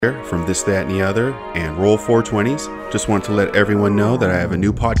Here from This, That, and the Other and Roll 420s. Just want to let everyone know that I have a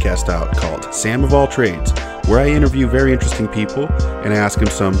new podcast out called Sam of All Trades, where I interview very interesting people and I ask them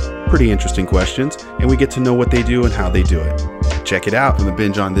some pretty interesting questions, and we get to know what they do and how they do it. Check it out on the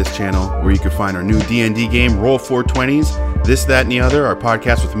Binge on This channel, where you can find our new D&D game, Roll 420s, This, That, and the Other, our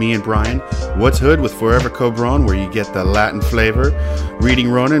podcast with me and Brian, What's Hood with Forever Cobron, where you get the Latin flavor,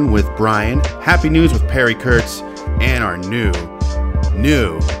 Reading Ronin with Brian, Happy News with Perry Kurtz, and our new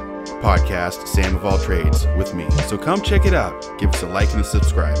podcast, Sam of All Trades, with me. So come check it out. Give us a like and a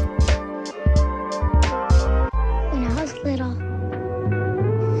subscribe. When I was little,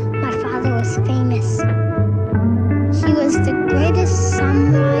 my father was famous. He was the greatest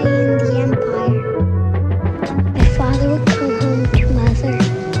samurai in the empire. My father would come home to mother,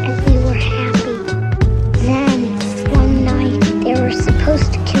 and we were happy. Then, one night, they were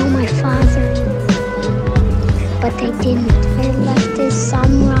supposed to kill my father, but they didn't. They left his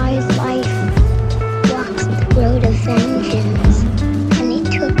samurai's life, walked the road of vengeance, and he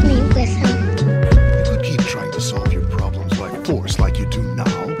took me with him. You could keep trying to solve your problems by force like you do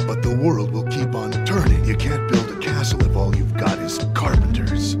now, but the world will keep on turning. You can't build a castle if all you've got is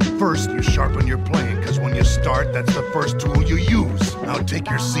carpenters. First, you sharpen your plane, because when you start, that's the first tool you use. Now take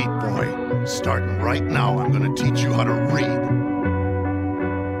your seat, boy. Starting right now, I'm going to teach you how to read.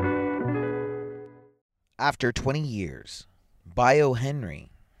 After 20 years, by O.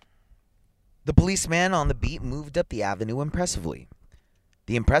 Henry. The policeman on the beat moved up the avenue impressively.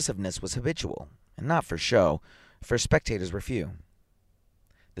 The impressiveness was habitual, and not for show, for spectators were few.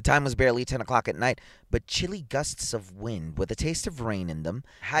 The time was barely 10 o'clock at night, but chilly gusts of wind with a taste of rain in them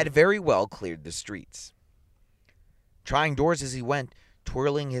had very well cleared the streets. Trying doors as he went,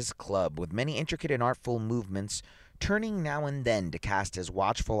 twirling his club with many intricate and artful movements, turning now and then to cast his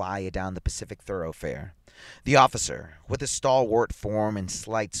watchful eye down the Pacific thoroughfare, the officer, with his stalwart form and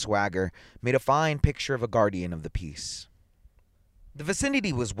slight swagger, made a fine picture of a guardian of the peace. The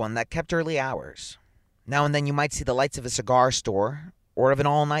vicinity was one that kept early hours. Now and then you might see the lights of a cigar store or of an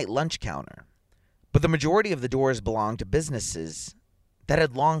all-night lunch counter, but the majority of the doors belonged to businesses that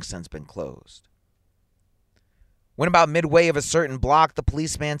had long since been closed. When about midway of a certain block, the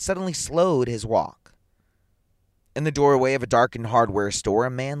policeman suddenly slowed his walk. In the doorway of a darkened hardware store, a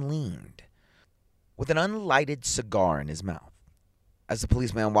man leaned, with an unlighted cigar in his mouth. As the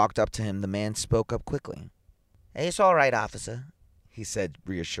policeman walked up to him, the man spoke up quickly. "Hey, it's all right, officer," he said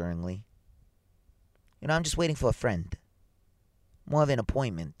reassuringly. I'm just waiting for a friend. More of an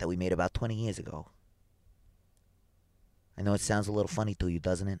appointment that we made about 20 years ago. I know it sounds a little funny to you,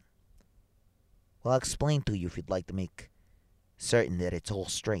 doesn't it? Well, I'll explain to you if you'd like to make certain that it's all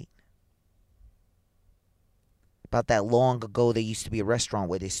straight. About that long ago, there used to be a restaurant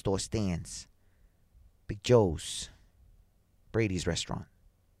where this store stands. Big Joe's. Brady's restaurant.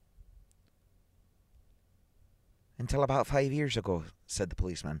 Until about 5 years ago, said the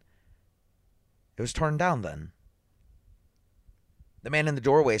policeman. It was torn down then. The man in the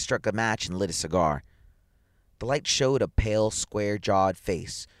doorway struck a match and lit a cigar. The light showed a pale, square-jawed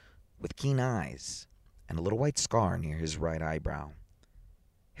face with keen eyes and a little white scar near his right eyebrow.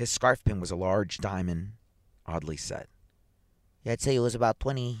 His scarf pin was a large diamond, oddly set. "Yeah, I'd say it was about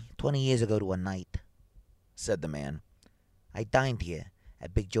 20 years ago to a night," said the man. "I dined here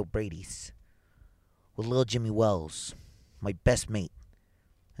at Big Joe Brady's with little Jimmy Wells, my best mate,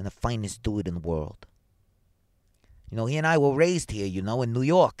 and the finest dude in the world. He and I were raised here, in New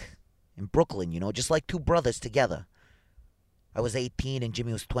York, in Brooklyn, just like two brothers together. I was 18 and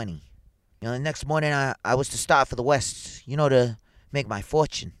Jimmy was 20. The next morning I was to start for the West, to make my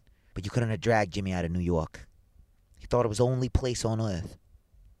fortune. But you couldn't have dragged Jimmy out of New York. He thought it was the only place on earth.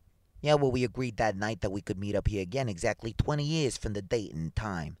 Yeah, well, we agreed that night that we could meet up here again exactly 20 years from the date and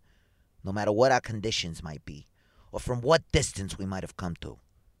time, no matter what our conditions might be, or from what distance we might have come to.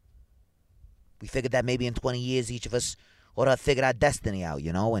 We figured that maybe in 20 years each of us ought to have figured our destiny out,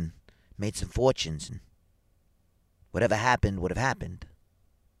 and made some fortunes, and whatever happened would have happened,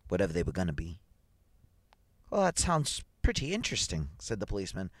 whatever they were going to be." "Well, that sounds pretty interesting," said the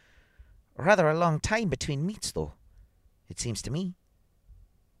policeman. "Rather a long time between meets, though, it seems to me.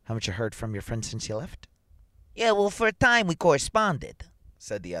 Haven't you heard from your friend since you left?" "Yeah, well, for a time we corresponded,"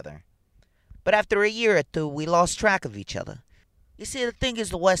 said the other. "But after a year or two, we lost track of each other. You see, the thing is,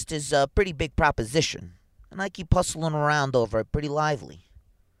 the West is a pretty big proposition, and I keep hustling around over it pretty lively.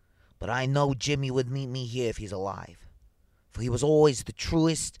 But I know Jimmy would meet me here if he's alive, for he was always the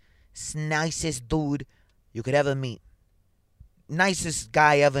truest, nicest dude you could ever meet. Nicest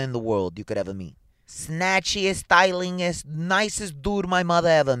guy ever in the world you could ever meet. Snatchiest, stylingest, nicest dude my mother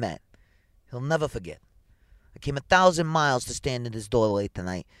ever met. He'll never forget. I came 1,000 miles to stand in this door late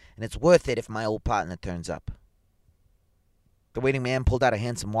tonight, and it's worth it if my old partner turns up. The waiting man pulled out a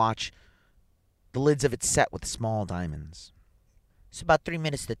handsome watch, the lids of it set with small diamonds. It's about 3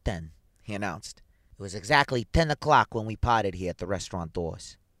 minutes to 10, he announced. It was exactly 10 o'clock when we parted here at the restaurant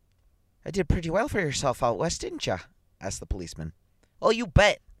doors. I did pretty well for yourself out west, didn't ya? Asked the policeman. Oh, you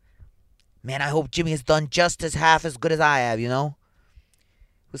bet. Man, I hope Jimmy has done just as half as good as I have, you know.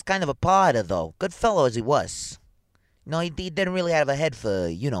 He was kind of a parter, though. Good fellow as he was. You know, he didn't really have a head for,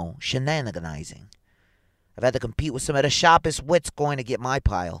 shenaniganizing. I've had to compete with some of the sharpest wits going to get my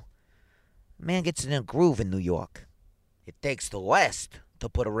pile. A man gets in a groove in New York. It takes the West to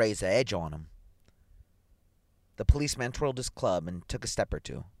put a razor edge on him. The policeman twirled his club and took a step or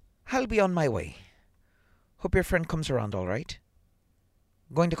two. I'll be on my way. Hope your friend comes around all right.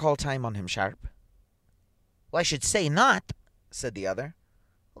 Going to call time on him sharp. Well, I should say not, said the other.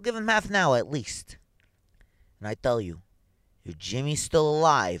 We'll give him half an hour at least. And I tell you, if Jimmy's still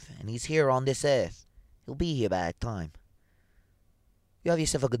alive and he's here on this earth, he'll be here by that time. You have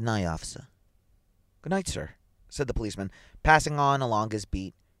yourself a good night, officer. Good night, sir, said the policeman, passing on along his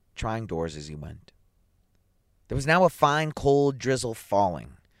beat, trying doors as he went. There was now a fine, cold drizzle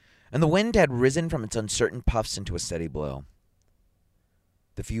falling, and the wind had risen from its uncertain puffs into a steady blow.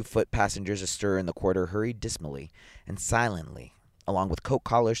 The few foot passengers astir in the quarter hurried dismally and silently, along with coat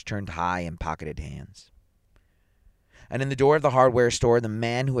collars turned high and pocketed hands. And in the door of the hardware store, the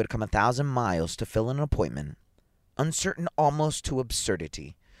man who had come 1,000 miles to fill an appointment, uncertain almost to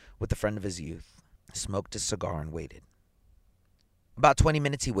absurdity, with the friend of his youth, smoked his cigar and waited. About 20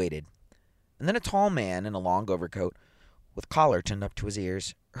 minutes he waited, and then a tall man in a long overcoat, with collar turned up to his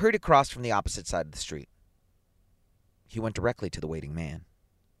ears, hurried across from the opposite side of the street. He went directly to the waiting man.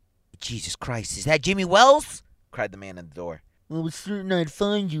 Jesus Christ, is that Jimmy Wells? Cried the man in the door. I was certain I'd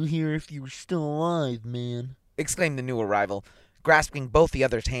find you here if you were still alive, man, exclaimed the new arrival, grasping both the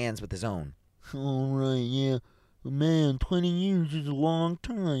other's hands with his own. All right, yeah. But man, 20 years is a long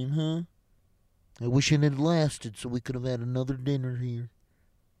time, huh? I wish it had lasted so we could have had another dinner here.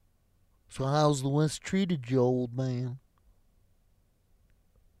 So how's the West treated you, old man?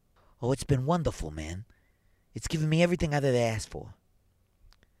 Oh, it's been wonderful, man. It's given me everything I've ever asked for.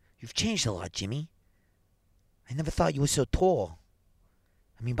 You've changed a lot, Jimmy. I never thought you were so tall.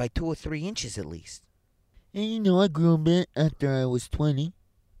 I mean, by 2 or 3 inches at least. And you know, I grew a bit after I was 20.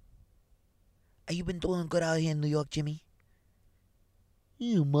 Have you been doing good out here in New York, Jimmy?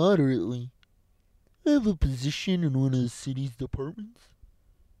 Yeah, moderately. I have a position in one of the city's departments.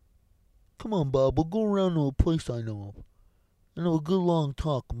 Come on, Bob, we'll go around to a place I know of and have a good long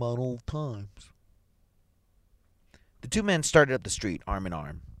talk about old times. The two men started up the street, arm in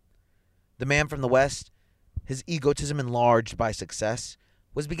arm. The man from the West, his egotism enlarged by success,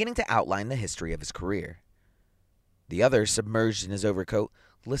 was beginning to outline the history of his career. The other, submerged in his overcoat,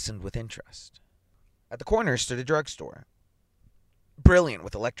 listened with interest. At the corner stood a drugstore, brilliant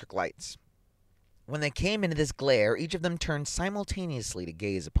with electric lights. When they came into this glare, each of them turned simultaneously to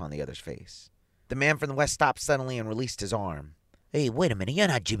gaze upon the other's face. The man from the West stopped suddenly and released his arm. Hey, wait a minute, you're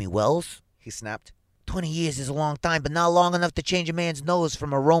not Jimmy Wells, he snapped. 20 years is a long time, but not long enough to change a man's nose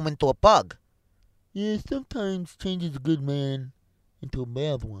from a Roman to a pug. Yeah, sometimes changes a good man into a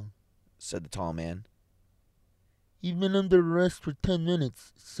bad one, said the tall man. You've been under arrest for 10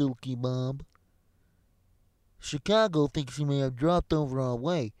 minutes, Silky Bob. Chicago thinks you may have dropped over our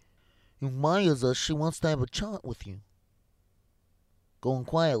way. And wires us she wants to have a chat with you. Going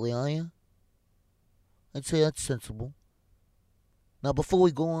quietly, are you? I'd say that's sensible. Now, before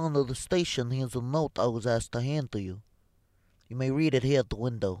we go on to the station, here's a note I was asked to hand to you. You may read it here at the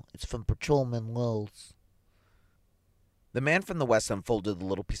window. It's from Patrolman Wells. The man from the West unfolded the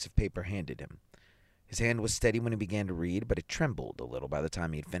little piece of paper handed him. His hand was steady when he began to read, but it trembled a little by the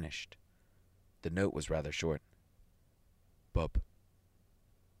time he had finished. The note was rather short. Bub,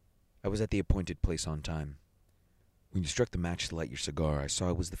 I was at the appointed place on time. When you struck the match to light your cigar, I saw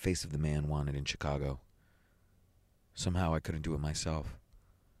it was the face of the man wanted in Chicago. Somehow I couldn't do it myself,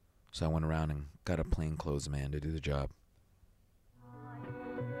 so I went around and got a plainclothes man to do the job.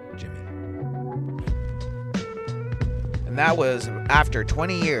 Jimmy. And that was After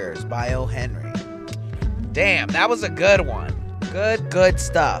 20 Years by O. Henry. Damn, that was a good one. Good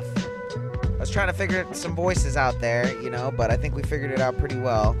stuff. I was trying to figure some voices out there, but I think we figured it out pretty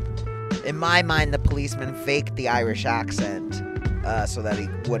well. In my mind, the policeman faked the Irish accent so that he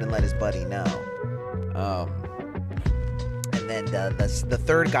wouldn't let his buddy know. And then the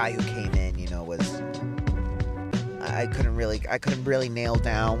third guy who came in, was I couldn't really nail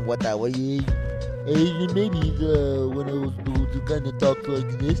down what that was. Asian maybe one of those dudes who kind of talks like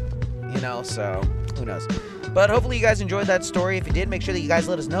this. so who knows. But hopefully you guys enjoyed that story. If you did, make sure that you guys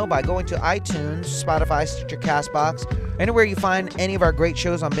let us know by going to iTunes, Spotify, Stitcher, CastBox, anywhere you find any of our great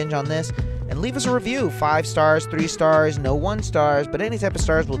shows on Binge on This, and leave us a review. 5 stars, 3 stars, no 1 stars, but any type of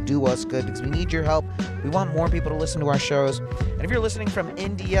stars will do us good because we need your help. We want more people to listen to our shows. And if you're listening from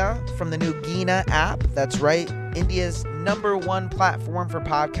India, from the new Gina app, that's right, India's #1 platform for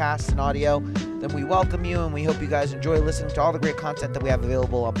podcasts and audio, then we welcome you, and we hope you guys enjoy listening to all the great content that we have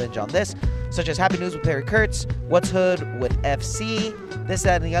available on Binge on This, such as Happy News with Perry Kurtz, What's Hood with FC, This,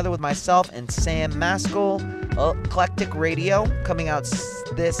 That, and the Other with myself and Sam Maskell, Eclectic Radio coming out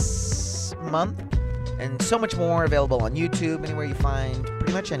this month, and so much more available on YouTube, anywhere you find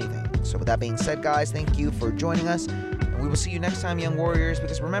pretty much anything. So with that being said, guys, thank you for joining us, and we will see you next time, young warriors,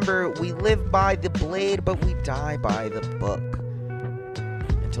 because remember, we live by the blade, but we die by the book.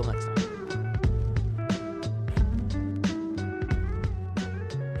 Until next time.